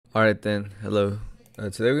Alright then, hello.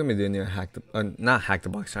 Today we're gonna be doing a not hack the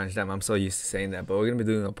box challenge. Damn, I'm so used to saying that, but we're gonna be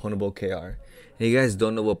doing a Pwnable.kr. And you guys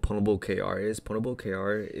don't know what Pwnable.kr is.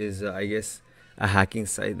 Pwnable.kr is, I guess, a hacking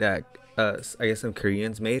site that I guess some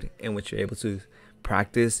Koreans made, in which you're able to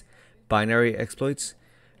practice binary exploits,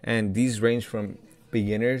 and these range from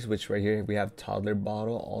beginners, which right here we have toddler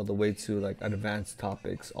bottle, all the way to like advanced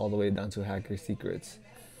topics, all the way down to hacker secrets.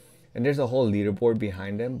 And there's a whole leaderboard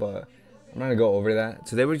behind them, but I'm not gonna go over that.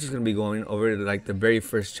 Today we're just gonna be going over like the very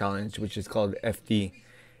first challenge, which is called FD.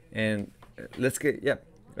 And let's get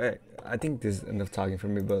I think this is enough talking for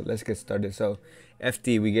me, but let's get started. So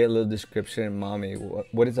FD, we get a little description. Mommy,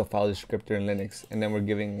 what is a file descriptor in Linux? And then we're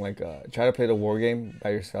giving like try to play the war game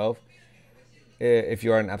by yourself. If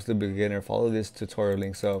you are an absolute beginner, follow this tutorial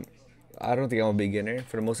link. So I don't think I'm a beginner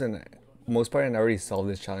for the most part, and I already solved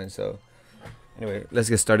this challenge. So anyway, let's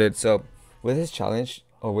get started. So with this challenge,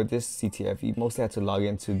 or with this CTF, you mostly have to log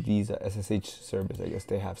into these SSH servers I guess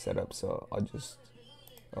they have set up. So I'll just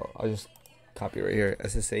copy right here,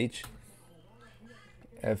 SSH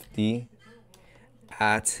FD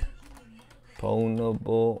at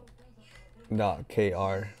Pwnable.kr,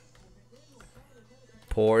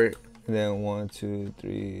 port, and then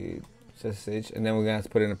 123 SSH, and then we're gonna have to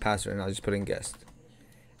put in a password, and I'll just put in guest.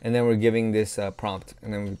 And then we're giving this prompt,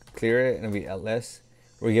 and then we clear it, and we ls.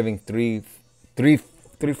 We're giving three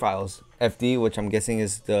files: fd, which I'm guessing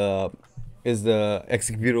is the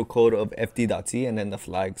executable code of fd.c, and then the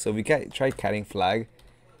flag. So we can try catting flag.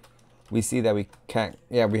 We see that we can't.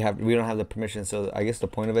 Yeah, we don't have the permission. So I guess the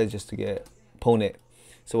point of it is just to get pwn it.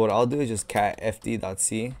 So what I'll do is just cat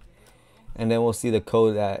fd.c, and then we'll see the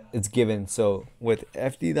code that it's given. So with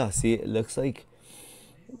fd.c, it looks like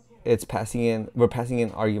it's passing in, we're passing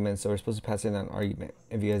in arguments, so we're supposed to pass in an argument,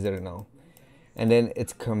 if you guys didn't know. And then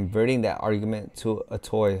it's converting that argument to a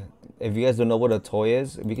toy. If you guys don't know what a toy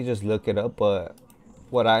is, we can just look it up, but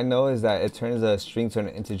what I know is that it turns a string to an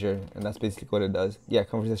integer, and that's basically what it does. Yeah, it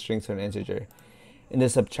converts a string to an integer, and then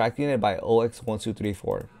subtracting it by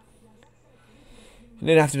 0x1234. And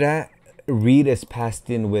then after that, read is passed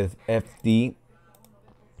in with fd.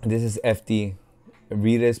 This is fd.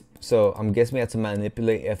 Read is, so I'm guessing we have to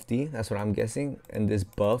manipulate fd, that's what I'm guessing, and this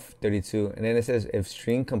buff 32. And then it says if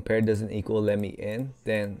string compare doesn't equal let me in,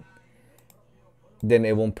 then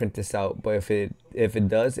it won't print this out. But if it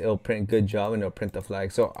does, it'll print good job, and it'll print the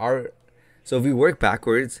flag. So if we work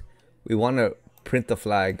backwards, we want to print the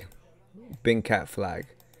flag, bin cat flag.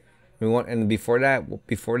 And before that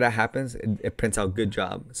happens, it prints out good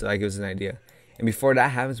job. So that gives us an idea. And before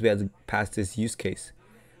that happens, we have to pass this use case.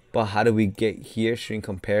 But how do we get here, string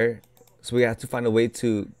compare? So we have to find a way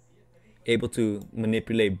to able to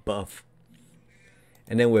manipulate buff.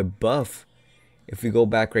 And then with buff, if we go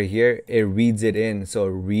back right here, it reads it in. So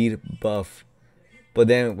read buff. But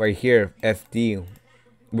then right here, fd,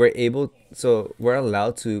 we're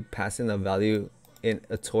allowed to pass in a value in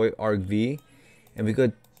a toy argv, and we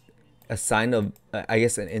could assign I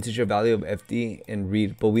guess an integer value of fd and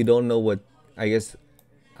read. But we don't know what, I guess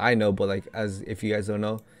I know, but like, as if you guys don't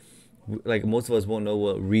know, like most of us won't know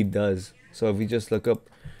what read does. So if we just look up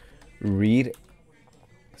read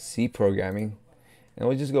C programming, and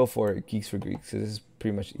we'll just go for Geeks for Greeks, so this is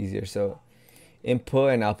pretty much easier. So input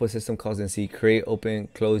and output system calls in C: create, open,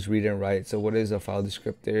 close, read, and write. So what is a file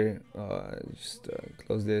descriptor?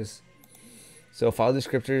 Close this. So file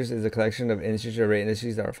descriptors is a collection of integer array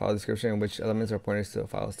indices that are file description, in which elements are pointers to a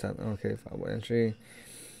file's type. Okay, file entry.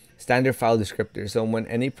 Standard file descriptor. So when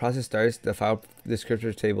any process starts, the file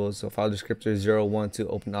descriptor table, so file descriptor 0, 1, 2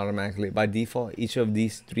 open automatically. By default, each of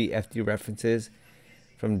these three FD references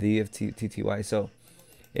from DFTTY. So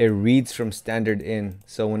it reads from standard in.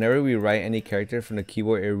 So whenever we write any character from the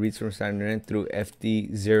keyboard, it reads from standard in through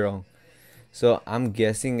FD 0. So I'm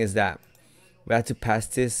guessing is that we have to pass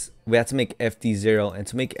this, we have to make FD 0. And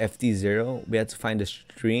to make FD 0, we have to find a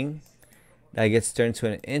string that gets turned to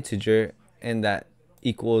an integer, and that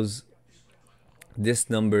equals this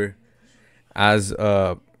number as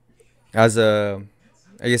an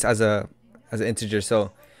integer.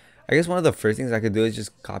 So I guess one of the first things I could do is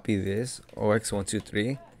just copy this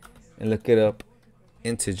OX123 and look it up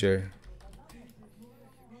integer.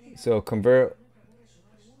 So convert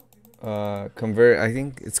I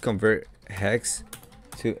think it's convert hex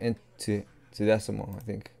to decimal, I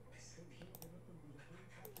think.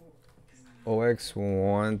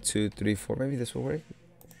 OX1234, maybe this will work.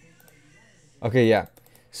 Okay, yeah.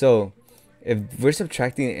 So if we're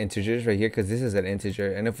subtracting integers right here, because this is an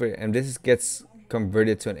integer, and if this gets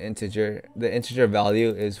converted to an integer, the integer value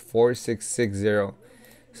is 4660.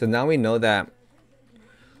 So now we know that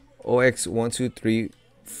OX1234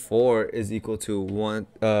 4 is equal to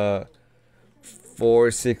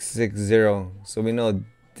 4660. So we know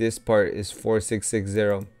this part is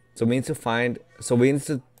 4660. So we need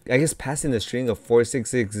to I guess pass in the string of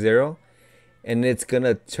 4660, and it's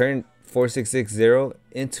gonna turn 4660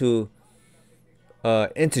 into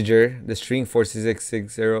integer, the string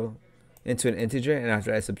 4660 into an integer, and after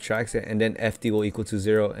that it subtracts it, and then fd will equal to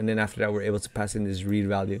 0, and then after that we're able to pass in this read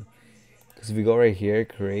value. Because if we go right here,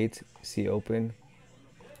 create, see open,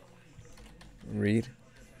 read,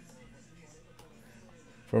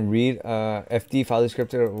 from read, fd file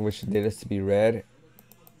descriptor, which data is to be read,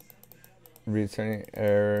 returning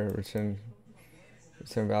error, return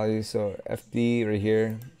value. So fd right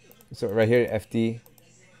here, so right here fd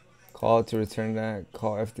call to return that,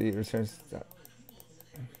 call fd returns that.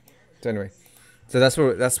 So anyway, so that's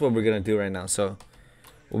what we're gonna do right now. So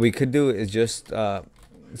what we could do is just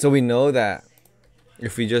so we know that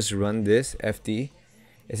if we just run this fd,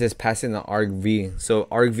 it says pass in the argv. So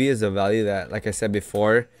argv is a value that, like I said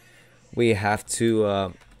before, we have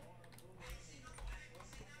to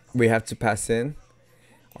pass in.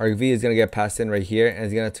 Argv is gonna get passed in right here, and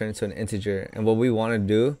it's gonna turn into an integer. And what we want to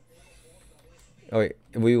do,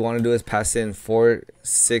 is pass in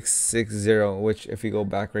 4660, which if we go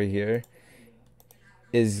back right here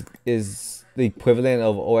is the equivalent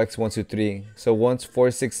of OX123. So once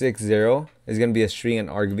 4660 is gonna be a string in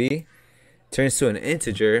argv, turns to an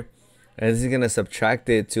integer, and this is gonna subtract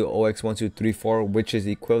it to OX1234, which is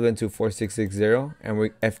equivalent to 4660, and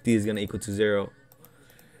fd is gonna equal to 0.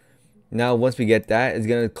 Now once we get that, it's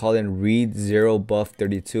gonna call in read 0 buff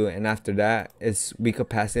 32, and after that we could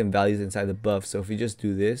pass in values inside the buff. So if we just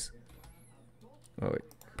do this,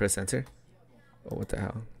 press enter. Oh, what the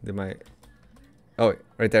hell did my,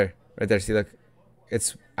 right there, see, look,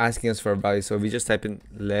 it's asking us for a value. So if we just type in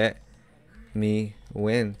let me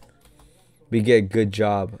win, we get good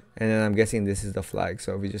job. And then I'm guessing this is the flag.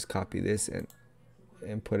 So if we just copy this and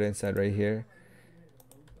put it inside right here,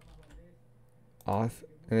 auth,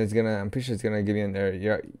 and it's gonna, I'm pretty sure it's gonna give you an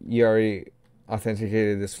error. You already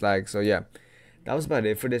authenticated this flag. So yeah, that was about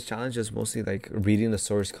it for this challenge. Just mostly like reading the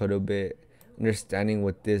source code a bit, understanding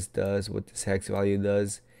what this does, what this hex value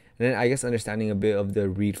does, and then I guess understanding a bit of the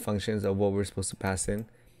read functions of what we're supposed to pass in.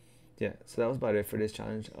 Yeah, so that was about it for this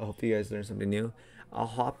challenge. I hope you guys learned something new. I'll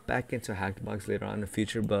hop back into Hackbox later on in the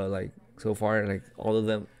future, but like so far, like all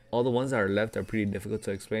the ones that are left are pretty difficult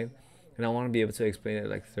to explain, and I want to be able to explain it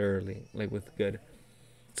like thoroughly, like with good.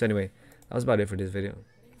 So anyway, that was about it for this video,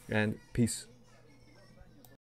 and peace.